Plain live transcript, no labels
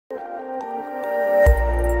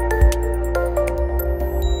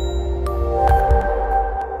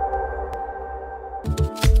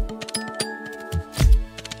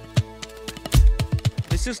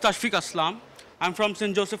is Tashfiq Aslam. I'm from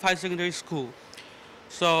St. Joseph High Secondary School.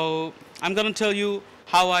 So I'm going to tell you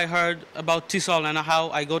how I heard about Tesol and how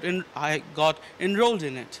I got enrolled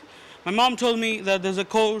in it. My mom told me that there's a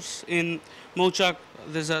course in Mochak.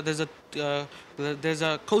 There's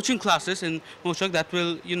a coaching classes in Mochak that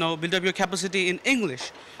will, build up your capacity in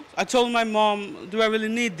English. I told my mom, do I really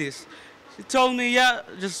need this? She told me, yeah,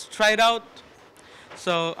 just try it out.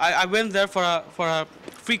 So I went there for a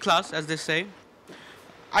free class, as they say.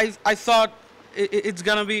 I thought it's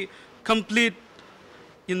gonna be complete,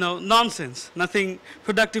 nonsense. Nothing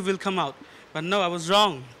productive will come out. But no, I was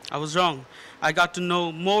wrong. I got to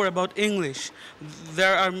know more about English.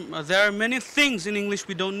 There are many things in English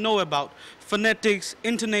we don't know about. Phonetics,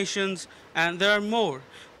 intonations, and there are more.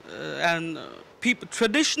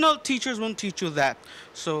 Traditional teachers won't teach you that.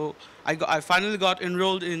 So I finally got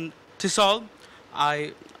enrolled in Tesol.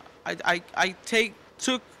 I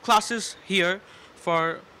took classes here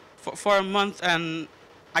for a month, and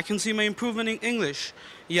I can see my improvement in English.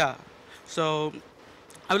 Yeah. So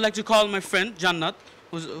I would like to call my friend Jannat,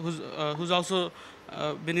 who's also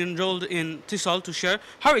been enrolled in Tesol, to share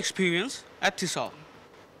her experience at Tesol.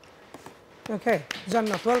 Okay,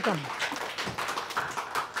 Jannat, welcome.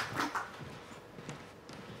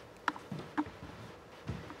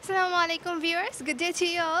 Assalamu alaikum viewers, good day to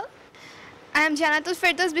you all. I am Janatul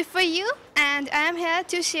Firdaus before you, and I am here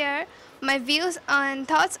to share my views and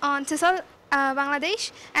thoughts on Tesol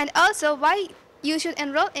Bangladesh, and also why you should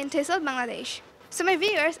enroll in Tesol Bangladesh. So my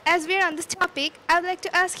viewers, as we are on this topic, I would like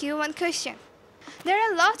to ask you one question. There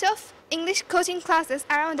are a lot of English coaching classes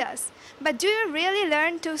around us, but do you really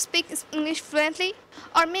learn to speak English fluently?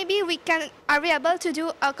 Or maybe are we able to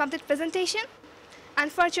do a complete presentation?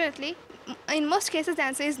 Unfortunately, in most cases the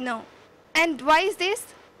answer is no. And why is this?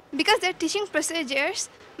 Because their teaching procedures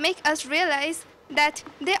make us realize that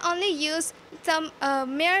they only use some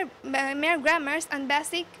mere grammars and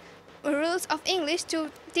basic rules of English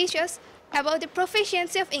to teach us about the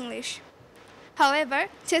proficiency of English. However,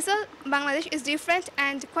 Tesol Bangladesh is different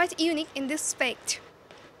and quite unique in this aspect.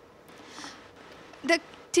 The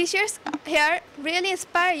teachers here really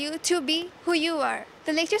inspire you to be who you are.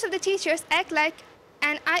 The lectures of the teachers act like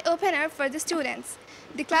an eye-opener for the students.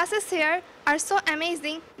 The classes here are so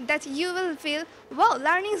amazing that you will feel, wow,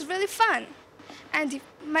 learning is really fun. And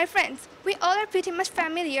my friends, we all are pretty much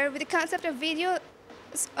familiar with the concept of videos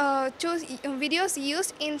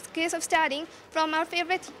used in case of studying from our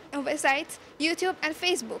favorite websites, YouTube and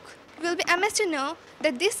Facebook. You will be amazed to know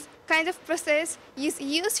that this kind of process is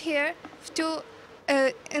used here to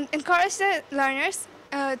encourage the learners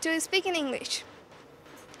to speak in English.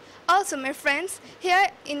 Also, my friends, here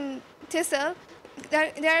in Tesol,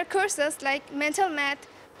 there are courses like mental math,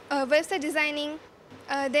 website designing,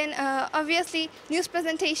 then obviously news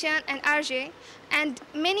presentation and RJ, and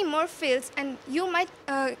many more fields, and you might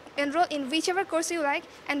enroll in whichever course you like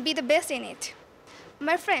and be the best in it.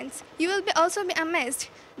 My friends, you will also be amazed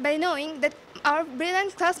by knowing that our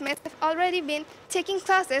brilliant classmates have already been taking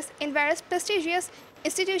classes in various prestigious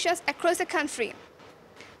institutions across the country.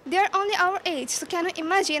 They are only our age, so can you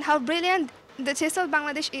imagine how brilliant the Tesol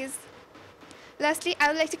Bangladesh is? Lastly, I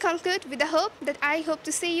would like to conclude with the hope that I hope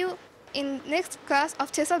to see you in next class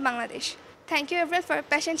of Tesol Bangladesh. Thank you everyone for your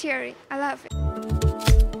patient hearing. I love it.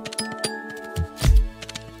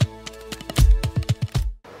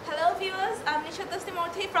 Hello viewers, I'm Nisha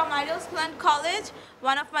Tastimurthy from Ideal School and College.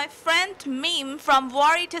 One of my friend Meme from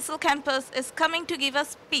Wari Tesol campus is coming to give a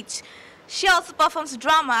speech. She also performs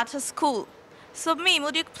drama at her school. So Meme,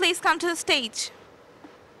 would you please come to the stage?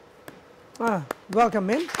 Welcome,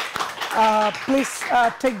 Mim. Please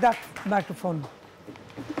take that microphone.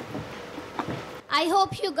 I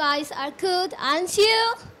hope you guys are good, aren't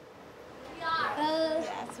you? We are.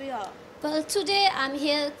 Yes, we are. Well, today I'm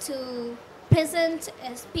here to present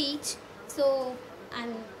a speech. So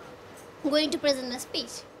I'm going to present a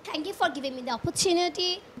speech. Thank you for giving me the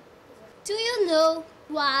opportunity. Do you know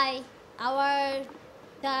why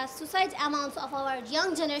the suicide amounts of our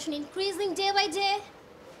young generation increasing day by day?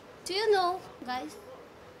 Do you know, guys?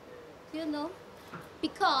 Do you know?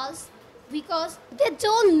 Because they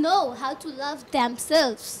don't know how to love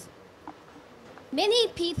themselves. Many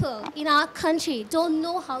people in our country don't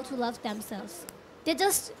know how to love themselves. They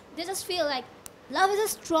just feel like love is a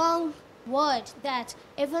strong word that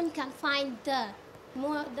everyone can find the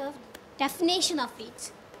definition of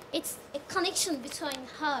it. It's a connection between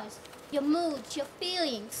heart, your mood, your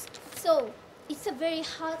feelings. So it's a very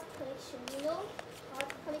hard connection,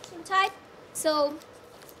 hard connection type. So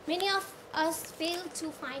many of us fail to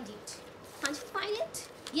find it. Can't you find it?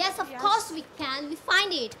 Yes, of course we can. We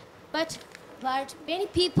find it. But But many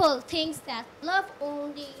people think that love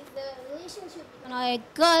only is the relationship between a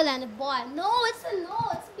girl and a boy. No, it's a no.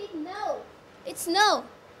 It's a big no. It's no.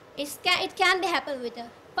 It can be happen with a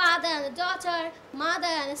father and a daughter, mother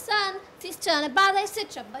and a son, sister and a brother,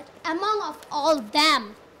 etc. But among of all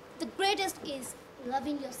them, the greatest is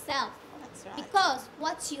loving yourself. That's right. Because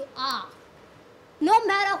what you are, no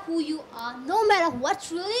matter who you are, no matter what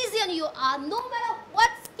religion you are, no matter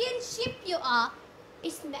what kinship you are,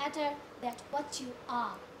 it's matter that what you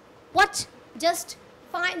are, what just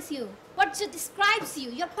defines you, what just describes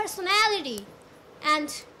you, your personality.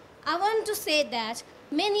 And I want to say that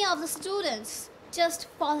many of the students just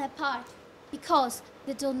fall apart because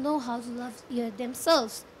they don't know how to love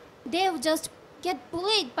themselves. They just get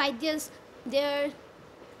bullied by their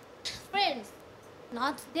friends.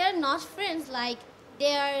 They're not friends, like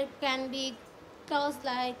they can be called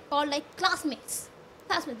like classmates.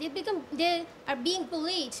 They are being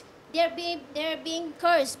bullied. They're being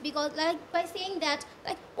cursed because by saying that,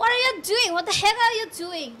 what are you doing? What the heck are you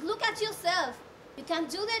doing? Look at yourself. You can't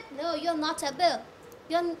do that. No, you're not able.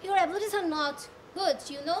 Your abilities are not good.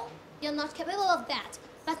 You're not capable of that.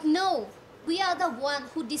 But no, we are the one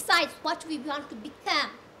who decides what we want to become,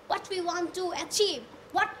 what we want to achieve,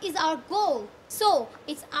 what is our goal. So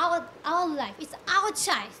it's our life. It's our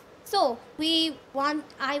choice. So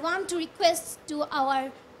I want to request to our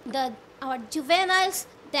juveniles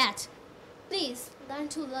that please learn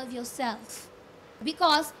to love yourself.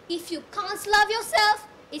 Because if you can't love yourself,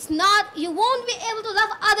 you won't be able to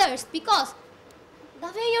love others. Because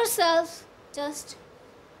loving yourself just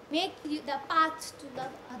make you the path to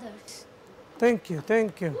love others. Thank you.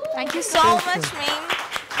 Thank you. Thank you so Thank much, you. Mim.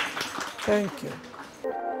 Thank you.